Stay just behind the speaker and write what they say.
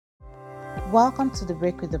Welcome to the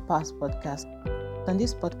Break with the Past podcast. On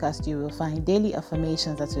this podcast, you will find daily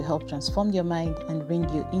affirmations that will help transform your mind and bring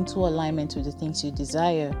you into alignment with the things you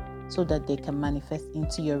desire so that they can manifest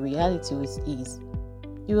into your reality with ease.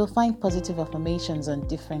 You will find positive affirmations on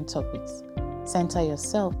different topics. Center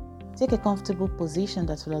yourself. Take a comfortable position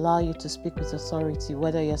that will allow you to speak with authority,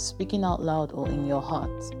 whether you're speaking out loud or in your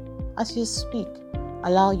heart. As you speak,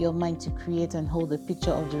 allow your mind to create and hold a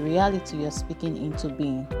picture of the reality you're speaking into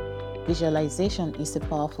being. Visualization is a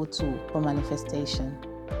powerful tool for manifestation.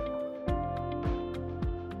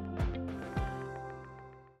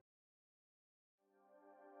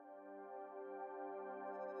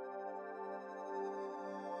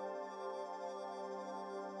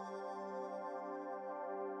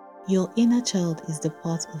 Your inner child is the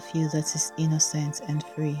part of you that is innocent and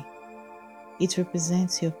free. It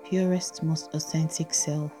represents your purest, most authentic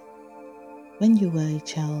self. When you were a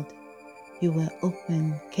child, you were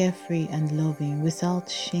open, carefree, and loving without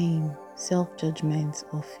shame, self-judgment,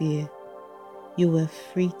 or fear. You were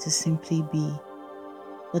free to simply be.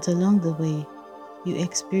 But along the way, you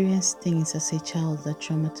experienced things as a child that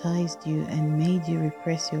traumatized you and made you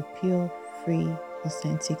repress your pure, free,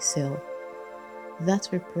 authentic self. That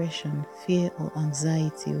repression, fear, or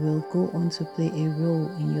anxiety will go on to play a role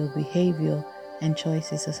in your behavior and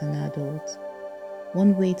choices as an adult.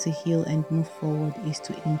 One way to heal and move forward is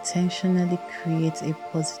to intentionally create a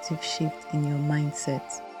positive shift in your mindset.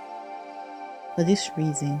 For this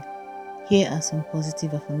reason, here are some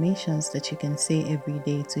positive affirmations that you can say every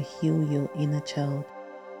day to heal your inner child.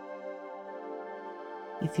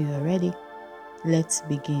 If you are ready, let's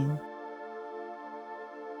begin.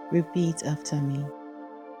 Repeat after me.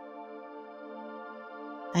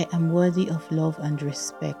 I am worthy of love and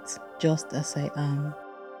respect just as I am.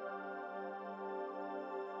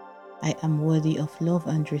 I am worthy of love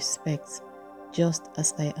and respect just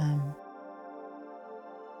as I am.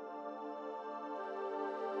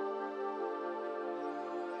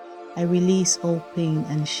 I release all pain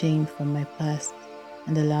and shame from my past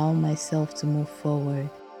and allow myself to move forward.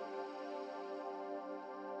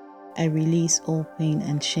 I release all pain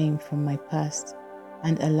and shame from my past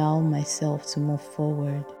and allow myself to move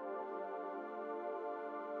forward.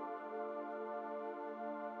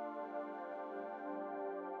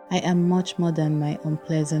 I am much more than my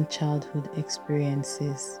unpleasant childhood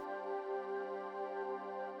experiences.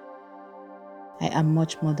 I am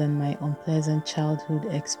much more than my unpleasant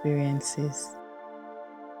childhood experiences.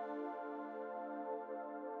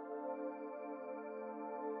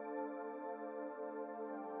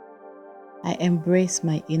 I embrace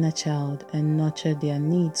my inner child and nurture their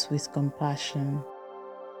needs with compassion.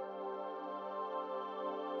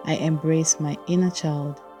 I embrace my inner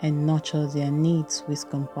child and nurture their needs with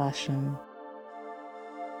compassion.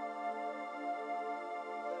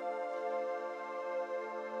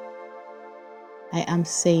 I am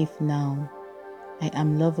safe now. I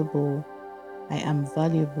am lovable. I am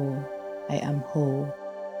valuable. I am whole.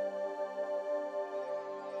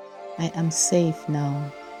 I am safe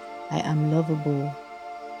now. I am lovable.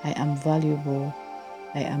 I am valuable.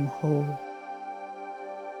 I am whole.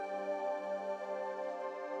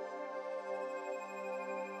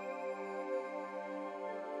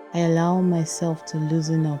 I allow myself to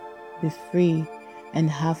loosen up, be free, and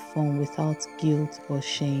have fun without guilt or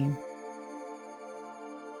shame.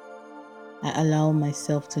 I allow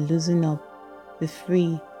myself to loosen up, be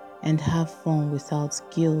free, and have fun without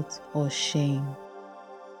guilt or shame.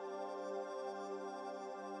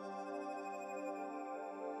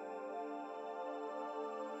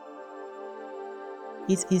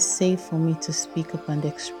 It is safe for me to speak up and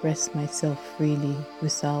express myself freely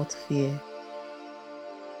without fear.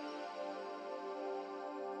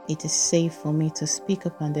 It is safe for me to speak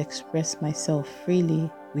up and express myself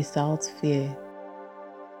freely without fear.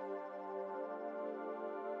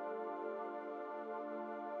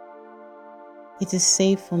 It is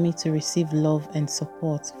safe for me to receive love and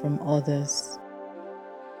support from others.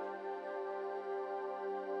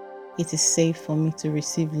 It is safe for me to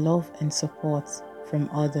receive love and support from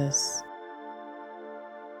others.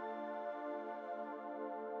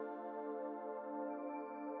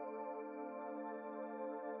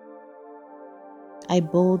 I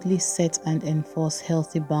boldly set and enforce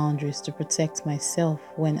healthy boundaries to protect myself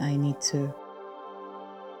when I need to.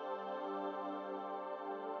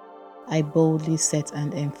 I boldly set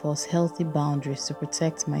and enforce healthy boundaries to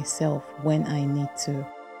protect myself when I need to.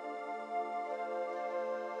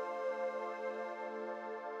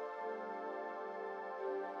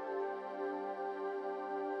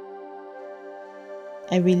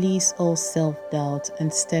 I release all self-doubt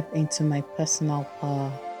and step into my personal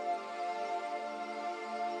power.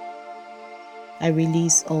 I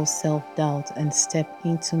release all self-doubt and step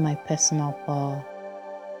into my personal power.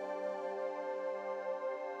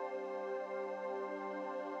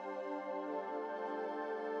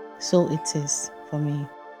 So it is for me.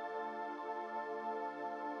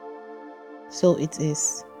 So it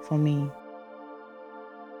is for me.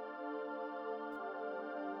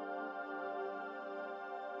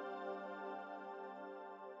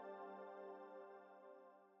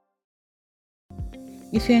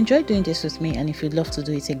 If you enjoyed doing this with me and if you'd love to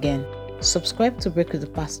do it again, subscribe to Break with the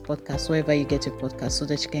Past podcast wherever you get your podcast so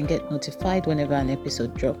that you can get notified whenever an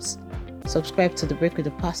episode drops. Subscribe to the Break with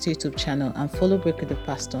the Past YouTube channel and follow Break with the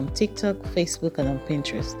Past on TikTok, Facebook, and on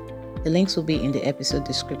Pinterest. The links will be in the episode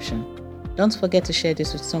description. Don't forget to share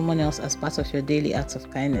this with someone else as part of your daily acts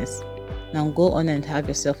of kindness. Now go on and have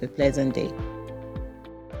yourself a pleasant day.